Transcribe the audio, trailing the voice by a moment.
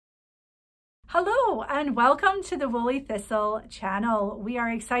Hello and welcome to the Woolly Thistle channel. We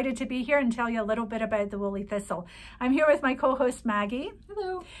are excited to be here and tell you a little bit about the Woolly Thistle. I'm here with my co-host Maggie.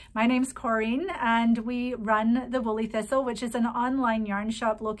 Hello. My name's Corinne and we run the Woolly Thistle, which is an online yarn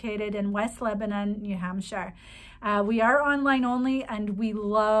shop located in West Lebanon, New Hampshire. We are online only and we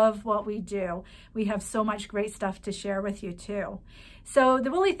love what we do. We have so much great stuff to share with you too. So the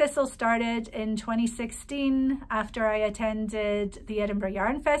Woolly Thistle started in 2016 after I attended the Edinburgh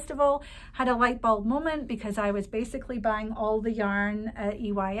Yarn Festival, had a light bulb moment because I was basically buying all the yarn at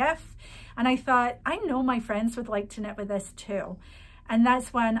EYF and I thought, I know my friends would like to knit with this too. And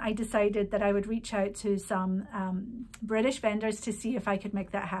that's when I decided that I would reach out to some British vendors to see if I could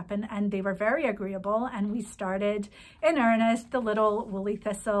make that happen. And they were very agreeable. And we started in earnest the little Woolly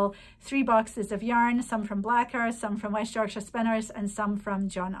Thistle, 3 boxes of yarn, some from Blacker, some from West Yorkshire Spinners, and some from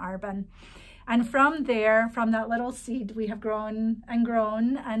John Arbon. And from there, from that little seed, we have grown and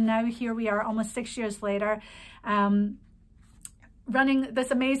grown. And now here we are almost 6 years later. Running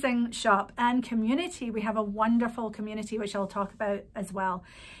this amazing shop and community. We have a wonderful community, which I'll talk about as well.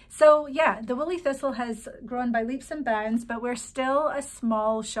 So yeah, the Woolly Thistle has grown by leaps and bounds, but we're still a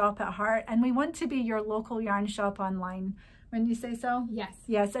small shop at heart and we want to be your local yarn shop online. Wouldn't you say so? Yes.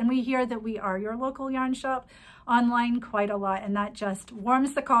 Yes, and we hear that we are your local yarn shop online quite a lot, and that just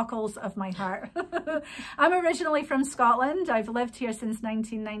warms the cockles of my heart. I'm originally from Scotland. I've lived here since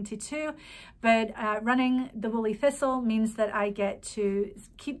 1992, but running the Woolly Thistle means that I get to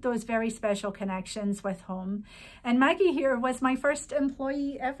keep those very special connections with home. And Maggie here was my first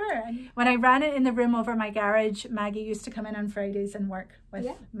employee ever. When I ran it in the room over my garage, Maggie used to come in on Fridays and work with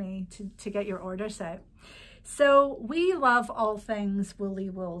me to get your orders out. So we love all things woolly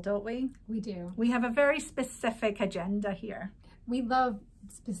wool, don't we? We do. We have a very specific agenda here. We love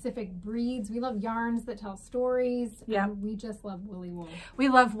specific breeds. We love yarns that tell stories. Yeah. And we just love woolly wool. We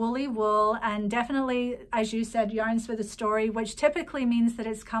love woolly wool and definitely, as you said, yarns with a story, which typically means that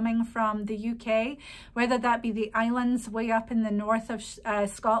it's coming from the UK, whether that be the islands way up in the north of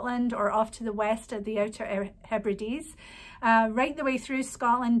Scotland or off to the west at the Outer Hebrides. Right the way through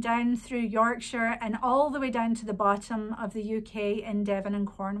Scotland, down through Yorkshire and all the way down to the bottom of the UK in Devon and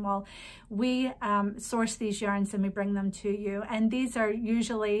Cornwall. We source these yarns and we bring them to you. And these are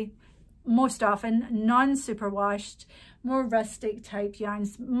usually, most often, non-superwashed, more rustic type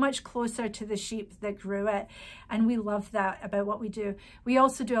yarns, much closer to the sheep that grew it. And we love that about what we do. We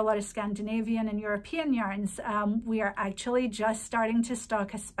also do a lot of Scandinavian and European yarns. We are actually just starting to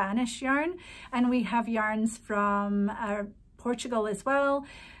stock a Spanish yarn, and we have yarns from Portugal as well.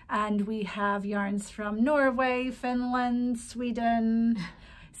 And we have yarns from Norway, Finland, Sweden.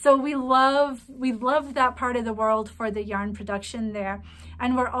 So we love that part of the world for the yarn production there.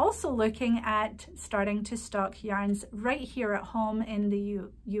 And we're also looking at starting to stock yarns right here at home in the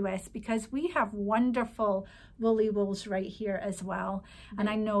US because we have wonderful woolly wools right here as well. And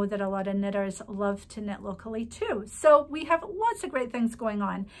I know that a lot of knitters love to knit locally too. So we have lots of great things going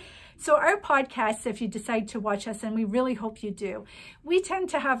on. So our podcasts, if you decide to watch us, and we really hope you do, we tend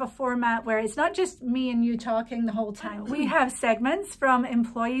to have a format where it's not just me and you talking the whole time. We have segments from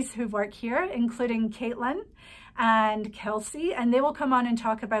employees who work here, including Caitlin and Kelsey, and they will come on and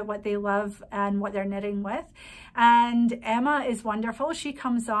talk about what they love and what they're knitting with. And Emma is wonderful. She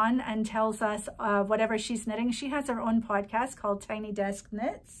comes on and tells us whatever she's knitting. She has her own podcast called Tiny Desk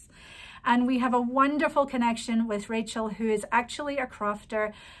Knits. And we have a wonderful connection with Rachel, who is actually a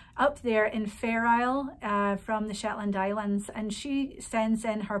crofter up there in Fair Isle from the Shetland Islands, and she sends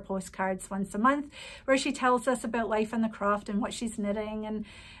in her postcards once a month where she tells us about life in the croft and what she's knitting. And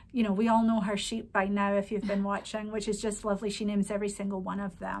you know, we all know her sheep by now if you've been watching, which is just lovely. She names every single one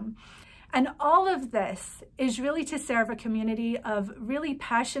of them. And all of this is really to serve a community of really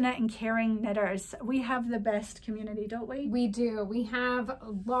passionate and caring knitters. We have the best community, don't we? We do. We have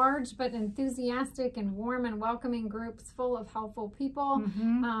large but enthusiastic and warm and welcoming groups full of helpful people,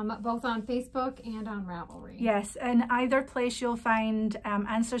 both on Facebook and on Ravelry. Yes, in either place you'll find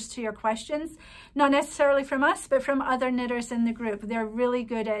answers to your questions, not necessarily from us, but from other knitters in the group. They're really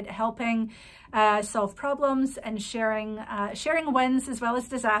good at helping solve problems and sharing wins as well as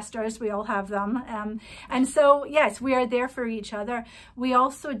disasters. We all have them. And so, yes, we are there for each other. We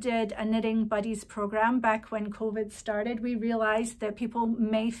also did a Knitting Buddies program back when COVID started. We realized that people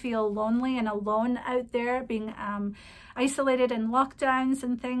may feel lonely and alone out there, being isolated in lockdowns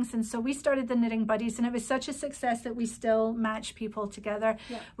and things. And so we started the Knitting Buddies, and it was such a success that we still match people together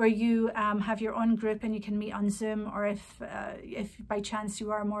where you have your own group and you can meet on Zoom, or if by chance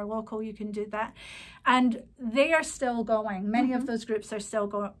you are more local, you can do that. And they are still going. Many of those groups are still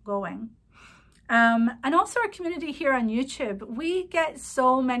going. And also our community here on YouTube. We get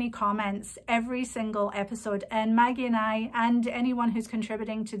so many comments every single episode, and Maggie and I and anyone who's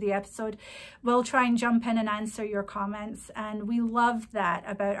contributing to the episode will try and jump in and answer your comments, and we love that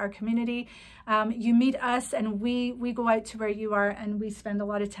about our community. You meet us and we go out to where you are, and we spend a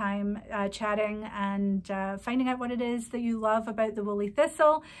lot of time chatting and finding out what it is that you love about the Woolly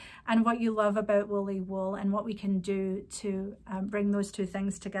Thistle and what you love about woolly wool, and what we can do to bring those two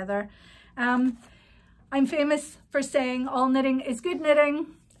things together. I'm famous for saying all knitting is good knitting,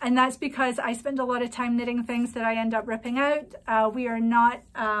 and that's because I spend a lot of time knitting things that I end up ripping out. We are not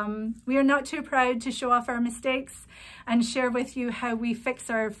too proud to show off our mistakes and share with you how we fix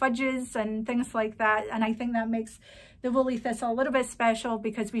our fudges and things like that. And I think that makes the Woolly Thistle a little bit special,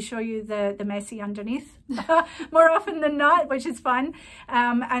 because we show you the messy underneath more often than not, which is fun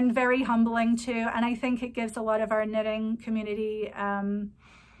and very humbling too. And I think it gives a lot of our knitting community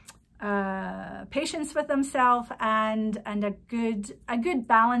patience with themselves and a good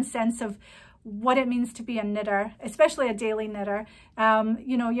balanced sense of what it means to be a knitter, especially a daily knitter.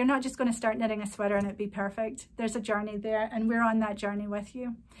 You know, you're not just going to start knitting a sweater and it be perfect. There's a journey there, and we're on that journey with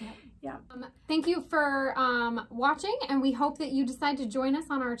you. Yep. Yeah. Thank you for watching, and we hope that you decide to join us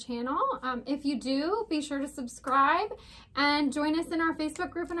on our channel. If you do, be sure to subscribe and join us in our Facebook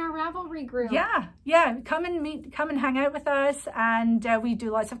group and our Ravelry group. Yeah, come and hang out with us, and we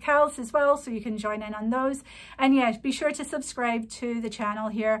do lots of cows as well, so you can join in on those. And yes, be sure to subscribe to the channel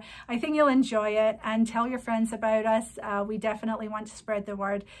here. I think you'll enjoy it, and tell your friends about us. We definitely want to spread the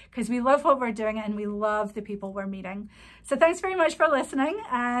word, because we love what we're doing and we love the people we're meeting. So thanks very much for listening,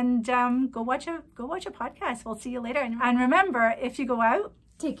 and go watch a podcast. We'll see you later. And remember, if you go out,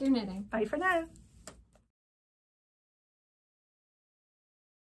 take your knitting. Bye for now.